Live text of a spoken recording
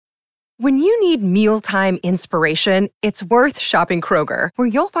When you need mealtime inspiration, it's worth shopping Kroger, where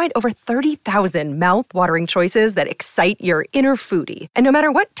you'll find over 30,000 mouth-watering choices that excite your inner foodie. And no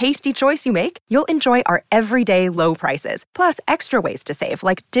matter what tasty choice you make, you'll enjoy our everyday low prices, plus extra ways to save,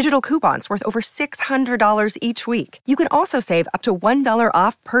 like digital coupons worth over $600 each week. You can also save up to $1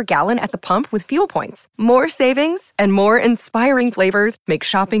 off per gallon at the pump with fuel points. More savings and more inspiring flavors make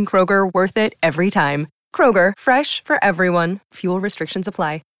shopping Kroger worth it every time. Kroger, fresh for everyone. Fuel restrictions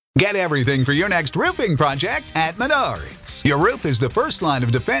apply. Get everything for your next roofing project at Menards. Your roof is the first line of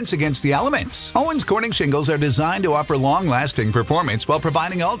defense against the elements. Owens Corning shingles are designed to offer long-lasting performance while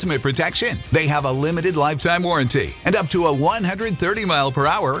providing ultimate protection. They have a limited lifetime warranty and up to a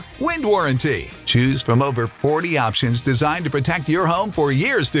 130-mile-per-hour wind warranty. Choose from over 40 options designed to protect your home for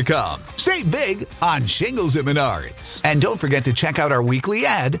years to come. Save big on shingles at Menards. And don't forget to check out our weekly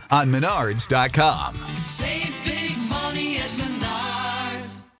ad on Menards.com. Save big money at Menards.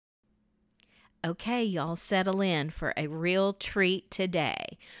 Okay, y'all settle in for a real treat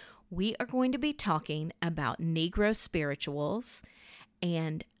today. We are going to be talking about Negro spirituals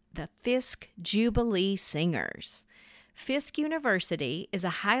and the Fisk Jubilee Singers. Fisk University is a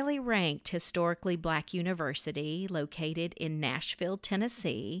highly ranked historically black university located in Nashville,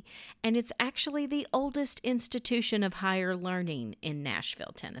 Tennessee, and it's actually the oldest institution of higher learning in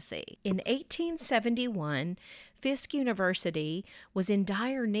Nashville, Tennessee. In 1871, Fisk University was in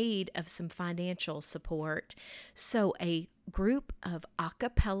dire need of some financial support, so a group of a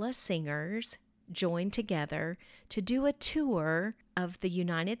cappella singers joined together to do a tour of the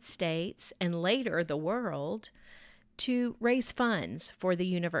United States and later the world to raise funds for the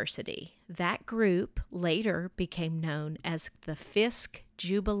university. That group later became known as the Fisk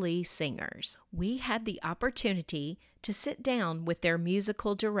Jubilee Singers. We had the opportunity to sit down with their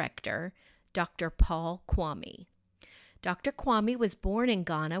musical director, Dr. Paul Kwame. Dr. Kwame was born in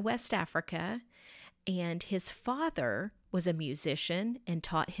Ghana, West Africa, and his father was a musician and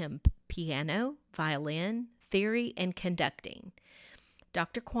taught him piano, violin, theory, and conducting.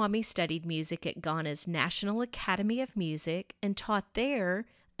 Dr. Kwame studied music at Ghana's National Academy of Music and taught there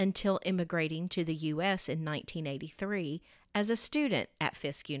until immigrating to the U.S. in 1983 as a student at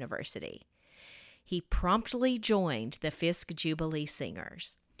Fisk University. He promptly joined the Fisk Jubilee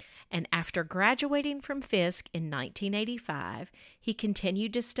Singers, and after graduating from Fisk in 1985, he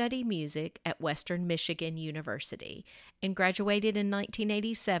continued to study music at Western Michigan University and graduated in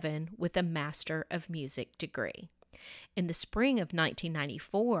 1987 with a Master of Music degree. In the spring of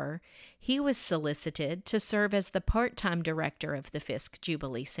 1994, he was solicited to serve as the part-time director of the Fisk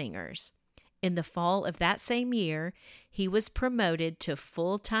Jubilee Singers. In the fall of that same year, he was promoted to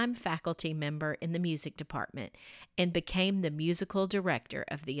full-time faculty member in the music department and became the musical director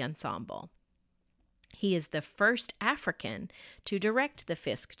of the ensemble. He is the first African to direct the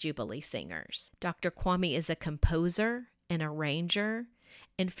Fisk Jubilee Singers. Dr. Kwame is a composer, an arranger,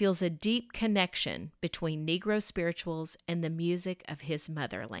 and feels a deep connection between Negro spirituals and the music of his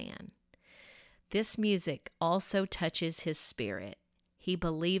motherland. This music also touches his spirit. He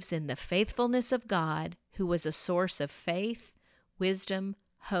believes in the faithfulness of God, who was a source of faith, wisdom,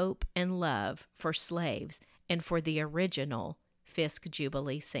 hope, and love for slaves and for the original Fisk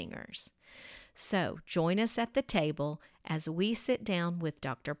Jubilee Singers. So join us at the table as we sit down with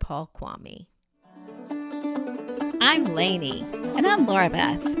Dr. Paul Kwame. I'm Lainey. And I'm Laura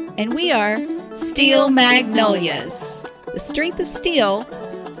Beth. And we are Steel Magnolias. The strength of steel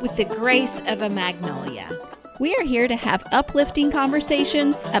with the grace of a magnolia. We are here to have uplifting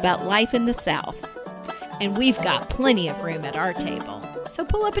conversations about life in the South. And we've got plenty of room at our table. So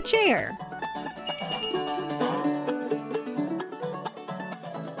pull up a chair.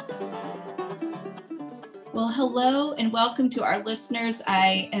 Well, hello and welcome to our listeners.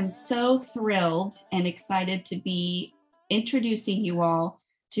 I am so thrilled and excited to be introducing you all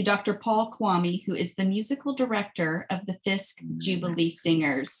to Dr. Paul Kwame, who is the musical director of the Fisk Jubilee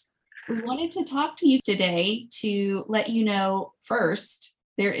Singers. We wanted to talk to you today to let you know, first,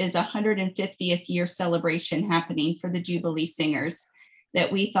 there is a 150th year celebration happening for the Jubilee Singers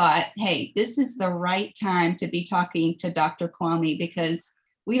that we thought, hey, this is the right time to be talking to Dr. Kwame because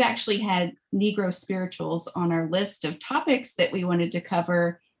we've actually had Negro spirituals on our list of topics that we wanted to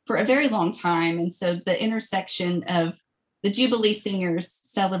cover for a very long time. And so the intersection of the Jubilee Singers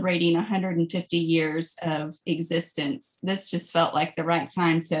celebrating 150 years of existence, this just felt like the right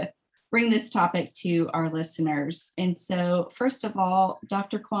time to bring this topic to our listeners. And so first of all,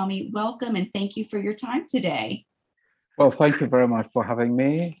 Dr. Kwame, welcome and thank you for your time today. Well, thank you very much for having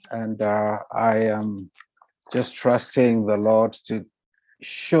me. And I am just trusting the Lord to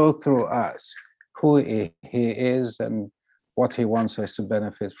show through us who he is and what he wants us to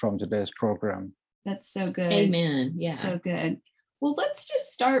benefit from today's program. That's so good. Amen. Yeah. So good. Well, let's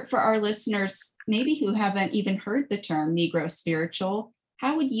just start for our listeners, maybe who haven't even heard the term Negro spiritual.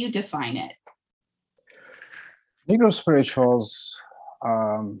 How would you define it? Negro spirituals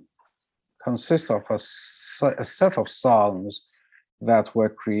consist of a set of songs that were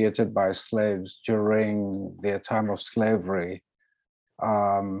created by slaves during their time of slavery.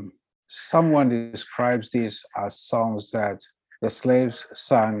 Someone describes these as songs that the slaves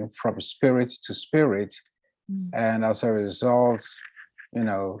sang from spirit to spirit, and as a result, they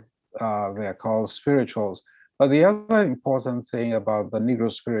are called spirituals. But the other important thing about the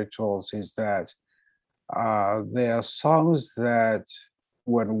Negro spirituals is that they are songs that,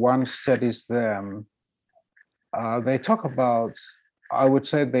 when one studies them, they talk about, I would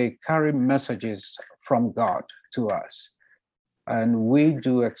say, they carry messages from God to us. And we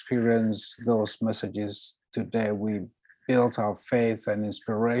do experience those messages today. We built our faith and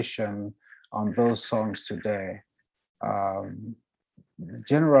inspiration on those songs today.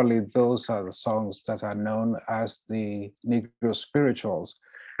 Generally, those are the songs that are known as the Negro spirituals.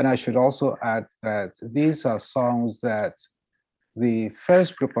 And I should also add that these are songs that the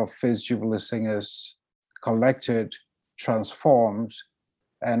first group of Fisk Jubilee singers collected, transformed,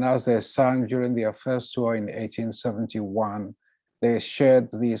 and as they sang during their first tour in 1871, they shared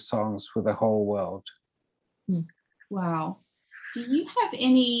these songs with the whole world. Wow. Do you have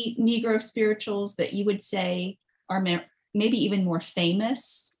any Negro spirituals that you would say are maybe even more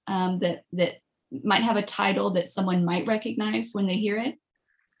famous, that might have a title that someone might recognize when they hear it?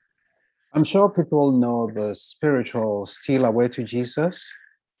 I'm sure people know the spiritual Steal Away to Jesus.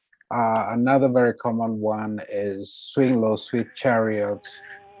 Another very common one is Swing Low, Sweet Chariot.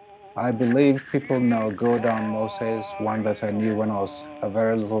 I believe people know Go Down Moses, one that I knew when I was a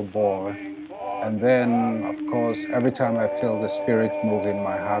very little boy. And then, of course, every time I feel the Spirit move in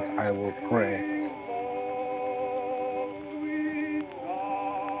my heart, I will pray.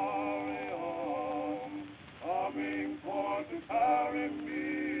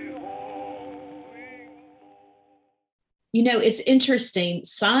 You know, it's interesting.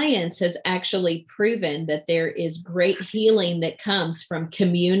 Science has actually proven that there is great healing that comes from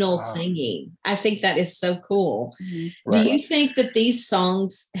communal singing. I think that is so cool. Mm-hmm. Do Right. you think that these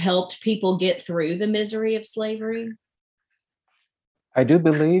songs helped people get through the misery of slavery? I do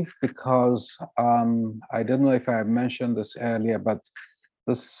believe, because I don't know if I mentioned this earlier, but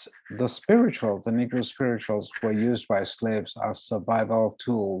the Negro spirituals were used by slaves as survival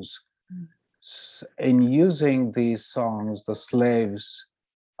tools. In using these songs, the slaves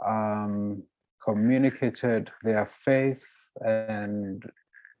communicated their faith and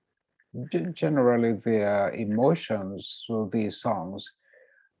generally their emotions through these songs.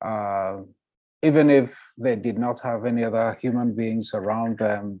 Even if they did not have any other human beings around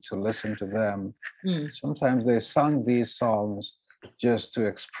them to listen to them, sometimes they sang these songs just to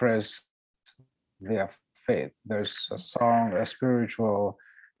express their faith. There's a song, a spiritual,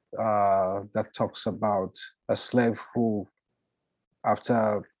 that talks about a slave who,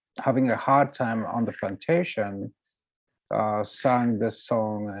 after having a hard time on the plantation, sang this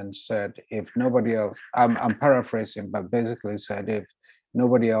song and said, if nobody else, I'm paraphrasing, but basically said, if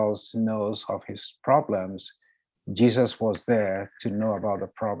nobody else knows of his problems, Jesus was there to know about the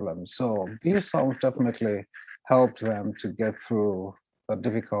problem. So these songs definitely helped them to get through the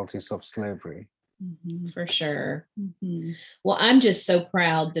difficulties of slavery. Mm-hmm. For sure. Mm-hmm. Well, I'm just so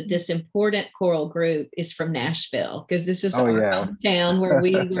proud that this important choral group is from Nashville, because this is our hometown where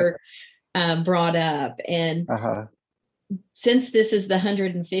we were brought up. And since this is the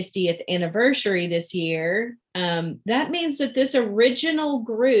 150th anniversary this year, that means that this original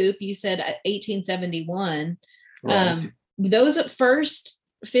group, you said 1871, Right. those at first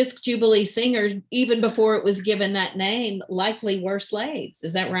Fisk Jubilee singers, even before it was given that name, likely were slaves.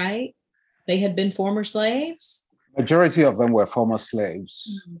 Is that right? They had been former slaves? Majority of them were former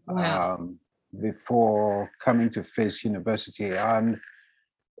slaves. Wow. Before coming to Fisk University. And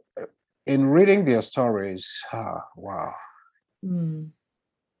in reading their stories, wow.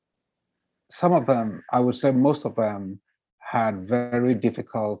 Some of them, I would say most of them, had very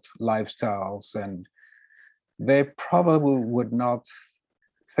difficult lifestyles, and they probably would not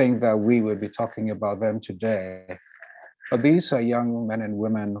think that we would be talking about them today. But these are young men and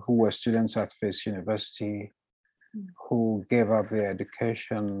women who were students at Fisk University, who gave up their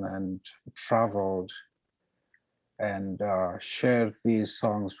education and traveled and shared these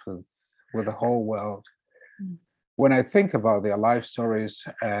songs with the whole world. When I think about their life stories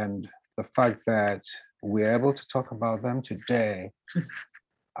and the fact that we're able to talk about them today,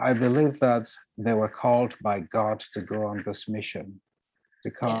 I believe that they were called by God to go on this mission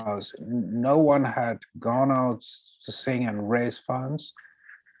because no one had gone out to sing and raise funds,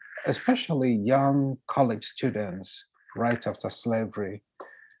 especially young college students right after slavery.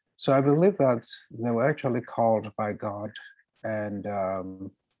 So I believe that they were actually called by God. And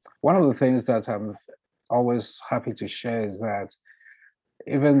one of the things that I'm always happy to share is that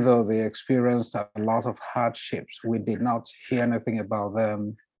even though they experienced a lot of hardships, we did not hear anything about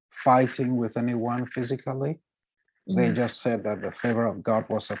them fighting with anyone physically. They just said that the favor of God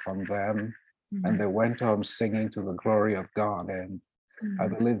was upon them, and they went on singing to the glory of God. And I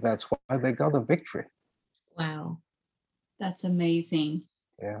believe that's why they got the victory. Wow. That's amazing.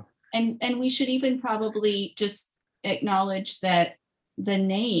 Yeah. And we should even probably just acknowledge that the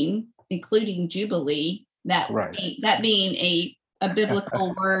name, including Jubilee, that being a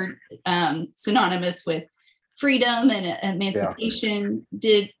biblical word synonymous with freedom and emancipation.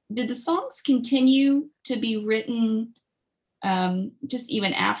 Did the songs continue to be written just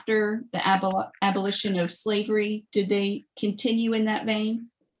even after the abolition of slavery? Did they continue in that vein?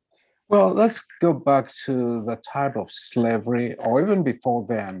 Well, let's go back to the time of slavery, or even before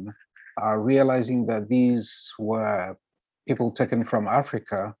then, realizing that these were people taken from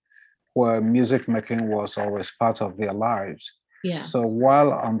Africa, where music making was always part of their lives. Yeah. So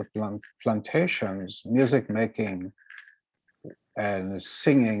while on the plantations, music making and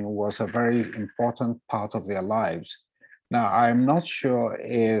singing was a very important part of their lives. Now, I'm not sure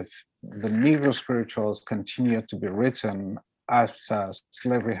if the Negro spirituals continued to be written after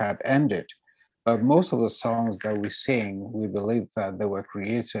slavery had ended, but most of the songs that we sing, we believe that they were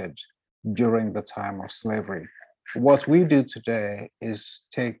created during the time of slavery. What we do today is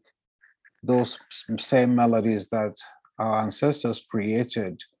take those same melodies that our ancestors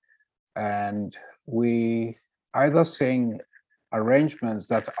created, and we either sing arrangements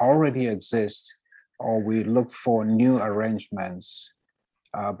that already exist or we look for new arrangements.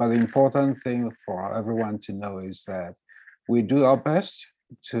 But the important thing for everyone to know is that we do our best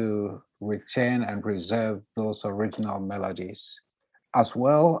to retain and preserve those original melodies, as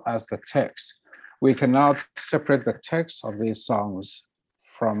well as the text. We cannot separate the text of these songs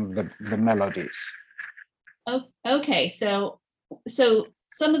from the melodies. Oh, okay. So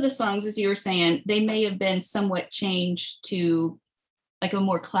some of the songs, as you were saying, they may have been somewhat changed to like a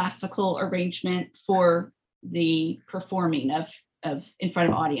more classical arrangement for the performing of in front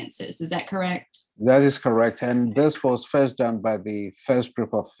of audiences. Is that correct? That is correct. And this was first done by the first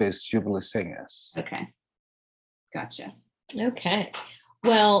group of Fisk Jubilee singers. Okay. Gotcha. Okay.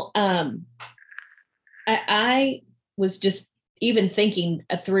 Well, I was just even thinking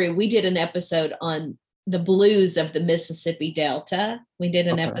through, we did an episode on the blues of the Mississippi Delta. We did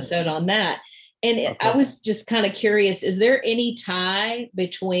an episode on that. And I was just kind of curious, is there any tie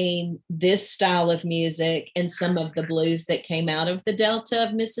between this style of music and some of the blues that came out of the Delta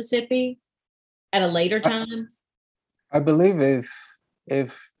of Mississippi at a later time? I believe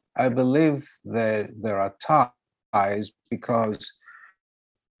I believe that there are ties because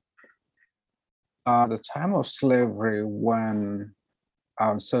the time of slavery, when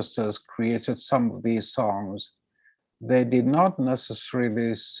our ancestors created some of these songs, they did not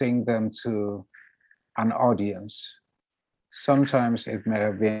necessarily sing them to an audience. Sometimes it may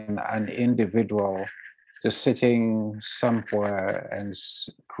have been an individual just sitting somewhere and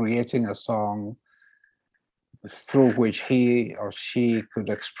creating a song through which he or she could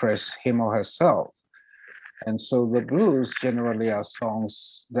express him or herself. And so the blues generally are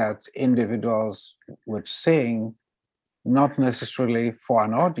songs that individuals would sing, not necessarily for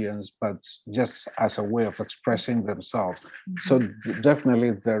an audience, but just as a way of expressing themselves. So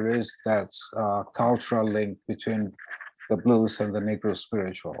definitely there is that cultural link between the blues and the Negro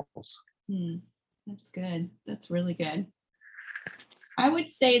spirituals. That's good. That's really good. I would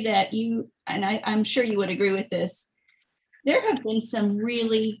say that you, and I'm sure you would agree with this, there have been some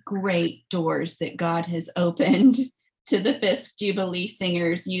really great doors that God has opened to the Fisk Jubilee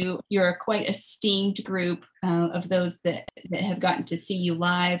singers. You're a quite esteemed group of those that have gotten to see you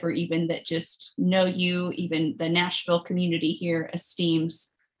live, or even that just know you. Even the Nashville community here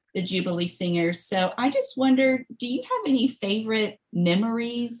esteems the Jubilee singers. So I just wondered, do you have any favorite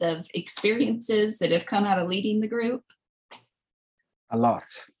memories of experiences that have come out of leading the group? A lot.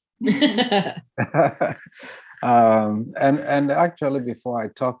 And actually, before I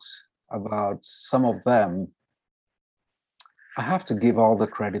talk about some of them, I have to give all the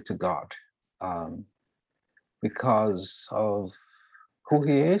credit to God because of who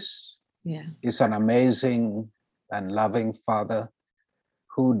He is. Yeah. He's an amazing and loving Father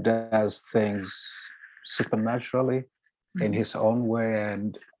who does things supernaturally. in his own way,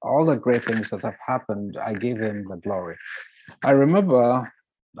 and all the great things that have happened, I gave him the glory. I remember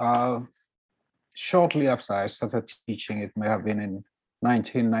shortly after I started teaching, it may have been in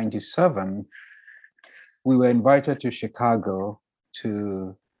 1997, we were invited to Chicago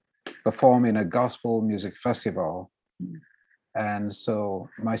to perform in a gospel music festival. And so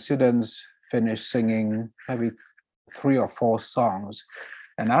my students finished singing maybe 3 or 4 songs.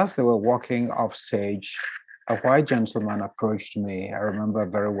 And as they were walking off stage, a white gentleman approached me. I remember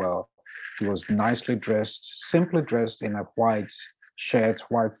very well. He was nicely dressed, simply dressed in a white shirt,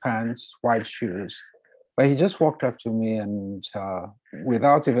 white pants, white shoes. But he just walked up to me and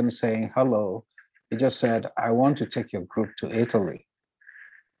without even saying hello, he just said, "I want to take your group to Italy."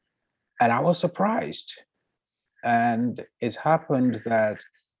 And I was surprised. And it happened that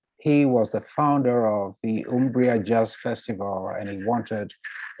he was the founder of the Umbria Jazz Festival, and he wanted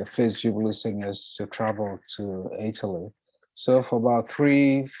the Fisk Jubilee singers to travel to Italy. So for about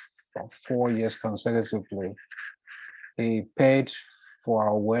 3 or 4 years consecutively, he paid for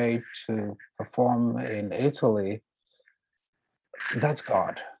our way to perform in Italy. That's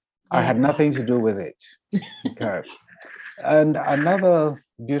God. I had nothing to do with it. Okay. And another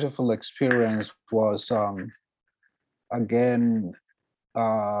beautiful experience was, again,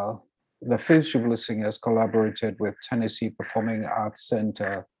 the Fisk Jubilee Singers collaborated with Tennessee Performing Arts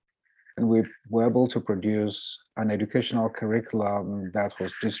Center, and we were able to produce an educational curriculum that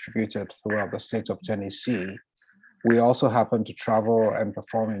was distributed throughout the state of Tennessee. We also happened to travel and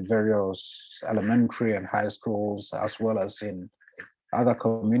perform in various elementary and high schools, as well as in other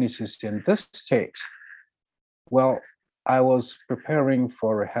communities in this state. Well, I was preparing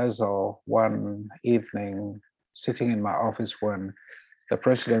for rehearsal one evening, sitting in my office, when the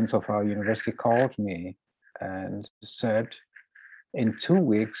president of our university called me and said, "In 2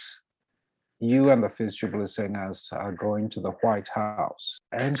 weeks, you and the Fisk Jubilee Singers are going to the White House."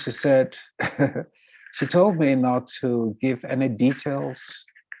 And she said, she told me not to give any details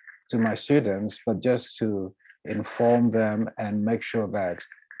to my students, but just to inform them and make sure that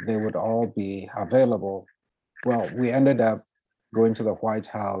they would all be available. Well, we ended up going to the White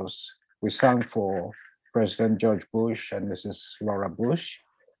House. We sang for President George Bush and Mrs. Laura Bush,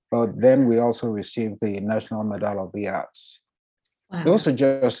 but then we also received the National Medal of the Arts. Wow. Those are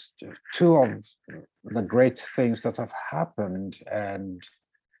just 2 of the great things that have happened. And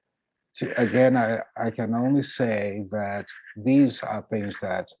again, I can only say that these are things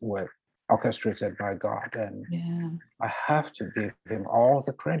that were orchestrated by God, and I have to give him all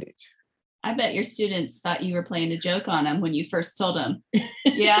the credit. I bet your students thought you were playing a joke on them when you first told them.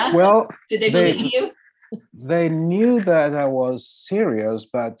 Yeah? Well, did they believe you? They knew that I was serious,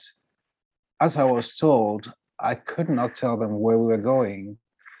 but as I was told, I could not tell them where we were going.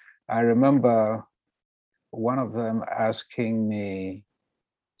 I remember one of them asking me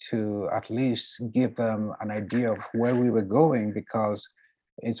to at least give them an idea of where we were going, because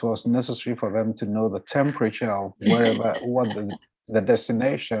it was necessary for them to know the temperature of wherever, what the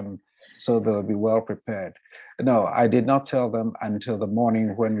destination, so they'll be well prepared. No, I did not tell them until the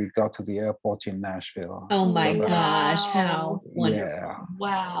morning when we got to the airport in Nashville. Oh my gosh, how wonderful. Yeah.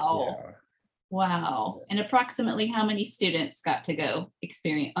 Wow. Yeah. Wow. And approximately how many students got to go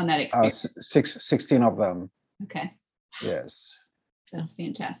experience on that experience? 16 of them. Okay. Yes. That's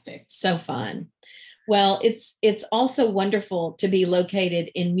fantastic. So fun. Well, it's also wonderful to be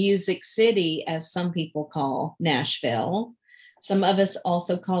located in Music City, as some people call Nashville. Some of us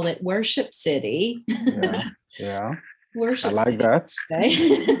also call it Worship City. Yeah. Worship I like City.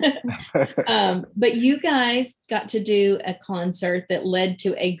 that. But you guys got to do a concert that led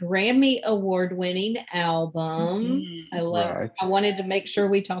to a Grammy award-winning album. Mm-hmm. I wanted to make sure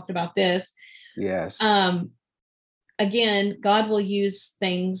we talked about this. Yes. Again, God will use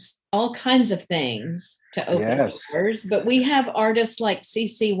things, all kinds of things, to open doors. But we have artists like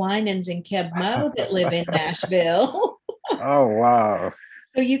CeCe Winans and Keb Mo that live in Nashville. Oh, wow.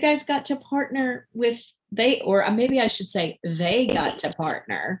 So you guys got to partner with they got to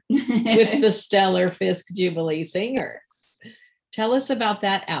partner with the stellar Fisk Jubilee Singers. Tell us about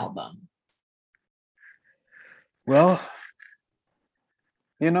that album. Well,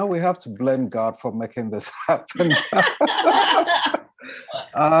 we have to blame God for making this happen.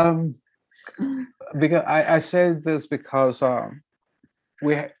 Because I say this because all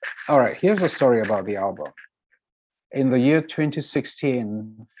right, here's a story about the album. In the year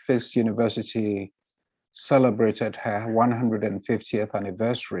 2016, Fisk University celebrated her 150th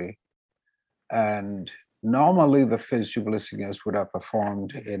anniversary. And normally the Fisk Jubilee Singers would have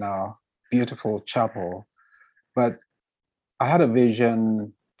performed in our beautiful chapel, but I had a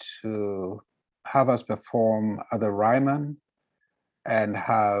vision to have us perform at the Ryman and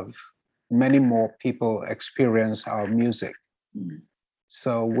have many more people experience our music.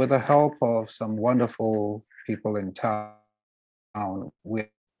 So with the help of some wonderful people in town, we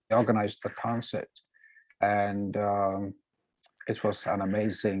organized the concert, and it was an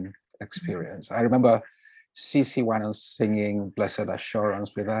amazing experience. I remember CC Winans singing Blessed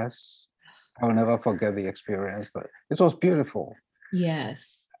Assurance with us. I will never forget the experience. It was beautiful.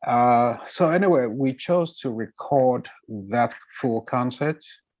 Yes. So anyway, we chose to record that full concert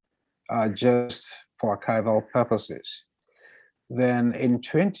just for archival purposes. Then in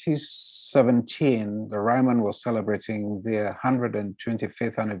 2017, the Ryman was celebrating their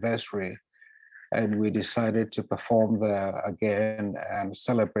 125th anniversary, and we decided to perform there again and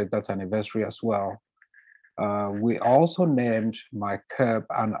celebrate that anniversary as well. We also named Mike Kerb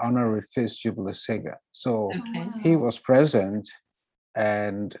an honorary Fisk Jubilee singer. So he was present,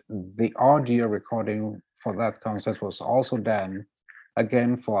 and the audio recording for that concert was also done,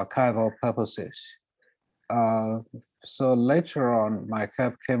 again, for archival purposes. So later on, Mike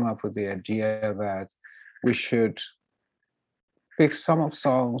Kerb came up with the idea that we should pick some of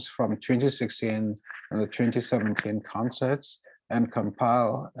songs from 2016 and the 2017 concerts and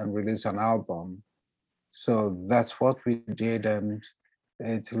compile and release an album. So that's what we did, and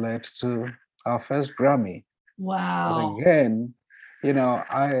it led to our first Grammy. Wow. But again,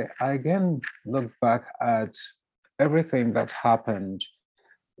 I again look back at everything that's happened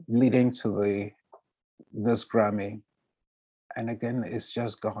leading to this Grammy. And again, it's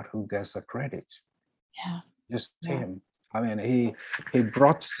just God who gets the credit. Yeah. Just him. I mean, he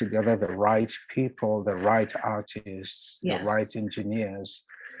brought together the right people, the right artists, the right engineers,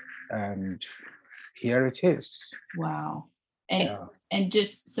 and here it is. Wow. And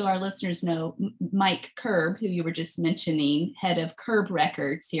just so our listeners know, Mike Kerb, who you were just mentioning, head of Kerb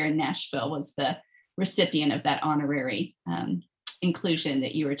Records here in Nashville, was the recipient of that honorary inclusion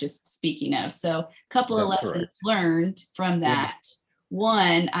that you were just speaking of. So a couple of lessons learned from that.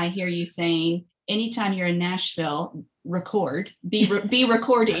 One, I hear you saying, anytime you're in Nashville, be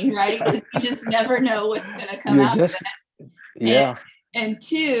recording, right? Because you just never know what's going to come out of it. And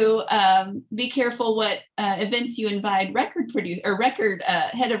two, be careful what events you invite record producer or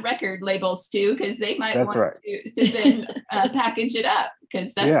head of record labels to, because they might want to then package it up,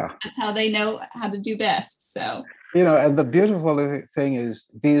 because that's how they know how to do best. So and the beautiful thing is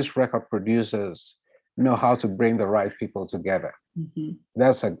these record producers know how to bring the right people together. Mm-hmm.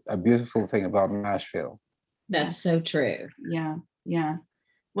 That's a beautiful thing about Nashville. That's so true. Yeah.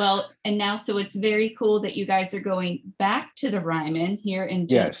 Well, and now, so it's very cool that you guys are going back to the Ryman here in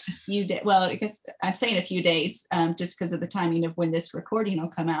just a few days. Well, I guess I'm saying a few days, just because of the timing of when this recording will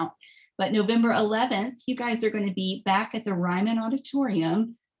come out. But November 11th, you guys are going to be back at the Ryman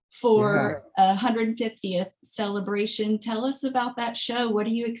Auditorium for a 150th celebration. Tell us about that show. What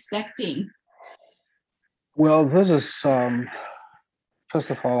are you expecting? Well, this is, first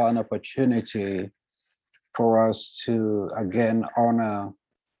of all, an opportunity for us to, again, honor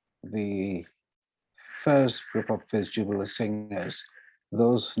the first group of Fisk Jubilee singers,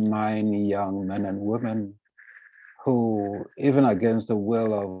 those 9 young men and women who, even against the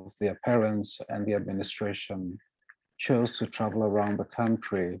will of their parents and the administration, chose to travel around the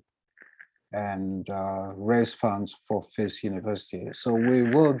country and raise funds for Fisk University. So we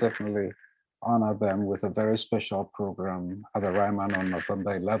will definitely honor them with a very special program at the Ryman on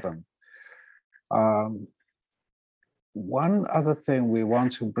November 11th. One other thing we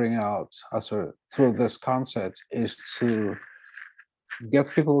want to bring out through this concert is to get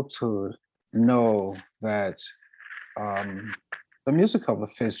people to know that the music of the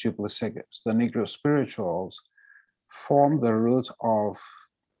Fisk Jubilee singers, the Negro spirituals, form the root of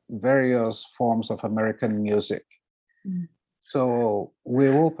various forms of American music. So we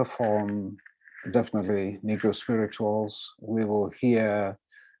will perform definitely Negro spirituals. We will hear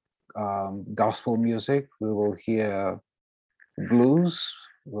gospel music. We will hear blues.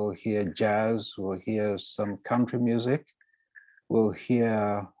 We'll hear jazz. We'll hear some country music. We'll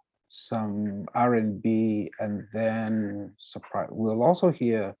hear some R&B, and then we'll also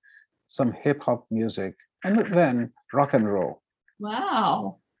hear some hip hop music, and then rock and roll.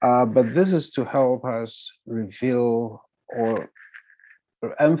 Wow. But this is to help us reveal or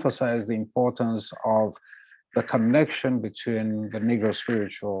emphasize the importance of the connection between the Negro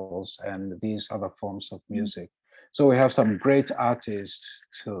spirituals and these other forms of music. So we have some great artists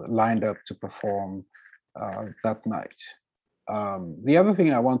lined up to perform that night. The other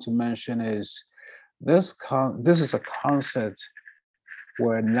thing I want to mention is this is a concert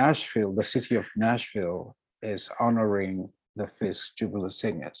where Nashville, the city of Nashville, is honoring the Fisk Jubilee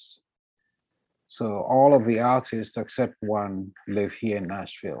singers. So all of the artists except one live here in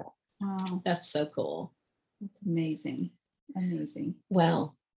Nashville. Wow, That's so cool. that's amazing. Amazing.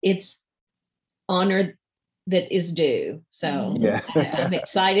 Well, it's honor that is due. So Yeah. I'm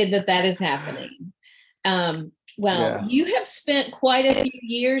excited that is happening. Yeah. You have spent quite a few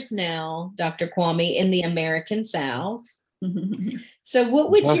years now, Dr. Kwame, in the American South. So what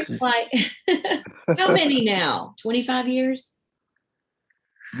would you like? How many now? 25 years?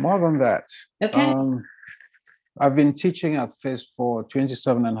 More than that. Okay. I've been teaching at Fisk for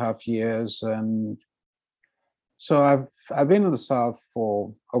 27 and a half years. And so I've been in the South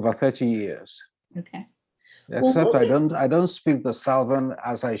for over 30 years. Okay. Except I don't speak the Southern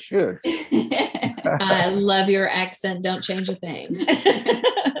as I should. I love your accent. Don't change a thing.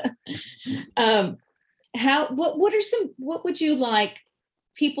 What would you like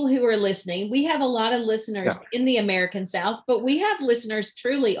people who are listening? We have a lot of listeners in the American South, but we have listeners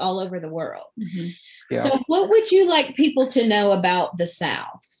truly all over the world. Mm-hmm. Yeah. So what would you like people to know about the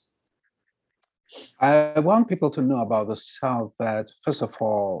South? I want people to know about the South that, first of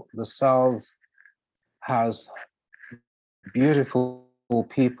all, the South has beautiful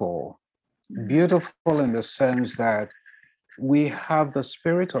people, beautiful in the sense that we have the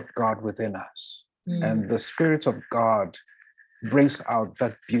Spirit of God within us. And the Spirit of God brings out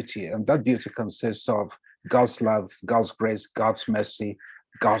that beauty. And that beauty consists of God's love, God's grace, God's mercy,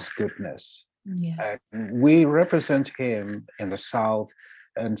 God's goodness. Yes. And we represent Him in the South.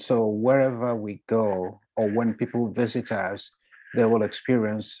 And so wherever we go, or when people visit us, they will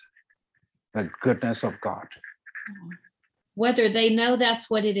experience the goodness of God. Whether they know that's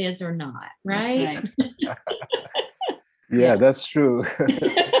what it is or not, right? That's right. Yeah, that's true.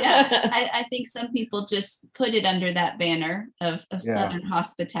 I think some people just put it under that banner of Southern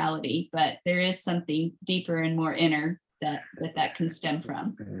hospitality, but there is something deeper and more inner that can stem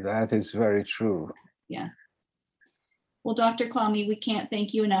from. That is very true. Yeah. Well, Dr. Kwame, we can't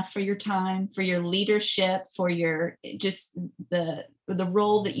thank you enough for your time, for your leadership, for your just the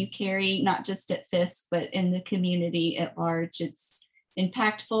role that you carry, not just at Fisk, but in the community at large. It's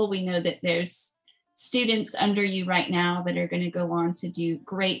impactful. We know that there's students under you right now that are going to go on to do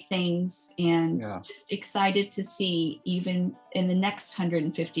great things, and just excited to see even in the next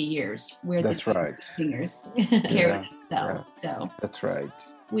 150 years where the singers carry themselves. So that's right.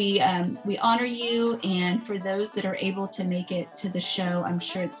 We honor you, and for those that are able to make it to the show, I'm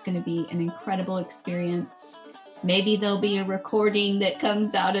sure it's going to be an incredible experience. Maybe there'll be a recording that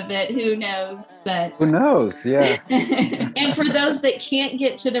comes out of it. Who knows? But who knows? Yeah. And for those that can't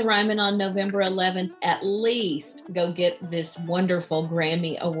get to the Ryman on November 11th, at least go get this wonderful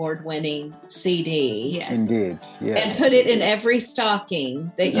Grammy Award-winning CD. Yes. Indeed. Yeah. And put it in every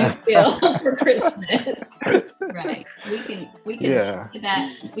stocking that you fill for Christmas. Right. We can link to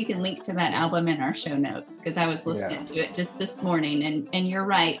that. We can link to that album in our show notes, because I was listening to it just this morning, and you're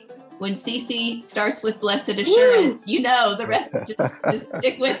right. When Cece starts with Blessed Assurance, the rest just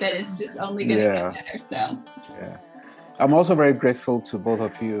stick with it. It's just only going to get better. So, I'm also very grateful to both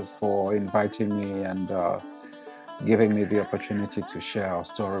of you for inviting me and giving me the opportunity to share our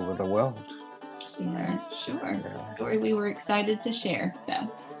story with the world. Yes, sure. It's a story we were excited to share.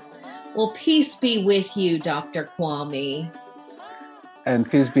 So, well, peace be with you, Dr. Kwame. And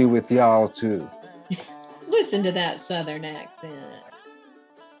peace be with y'all too. Listen to that Southern accent.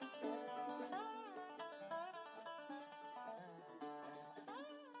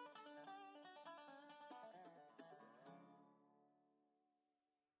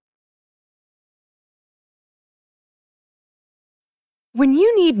 When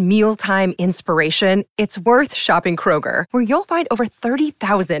you need mealtime inspiration, it's worth shopping Kroger, where you'll find over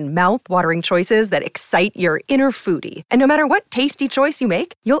 30,000 mouth-watering choices that excite your inner foodie. And no matter what tasty choice you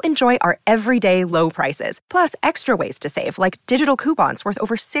make, you'll enjoy our everyday low prices, plus extra ways to save, like digital coupons worth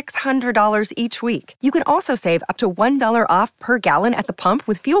over $600 each week. You can also save up to $1 off per gallon at the pump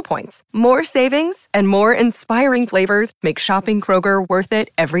with fuel points. More savings and more inspiring flavors make shopping Kroger worth it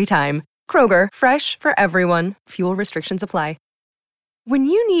every time. Kroger, fresh for everyone. Fuel restrictions apply. When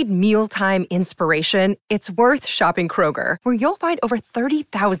you need mealtime inspiration, it's worth shopping Kroger, where you'll find over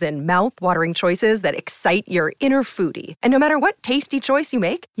 30,000 mouth-watering choices that excite your inner foodie. And no matter what tasty choice you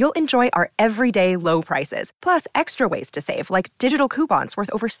make, you'll enjoy our everyday low prices, plus extra ways to save, like digital coupons worth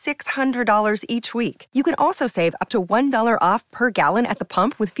over $600 each week. You can also save up to $1 off per gallon at the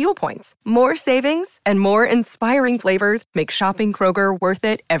pump with fuel points. More savings and more inspiring flavors make shopping Kroger worth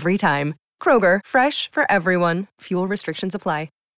it every time. Kroger, fresh for everyone. Fuel restrictions apply.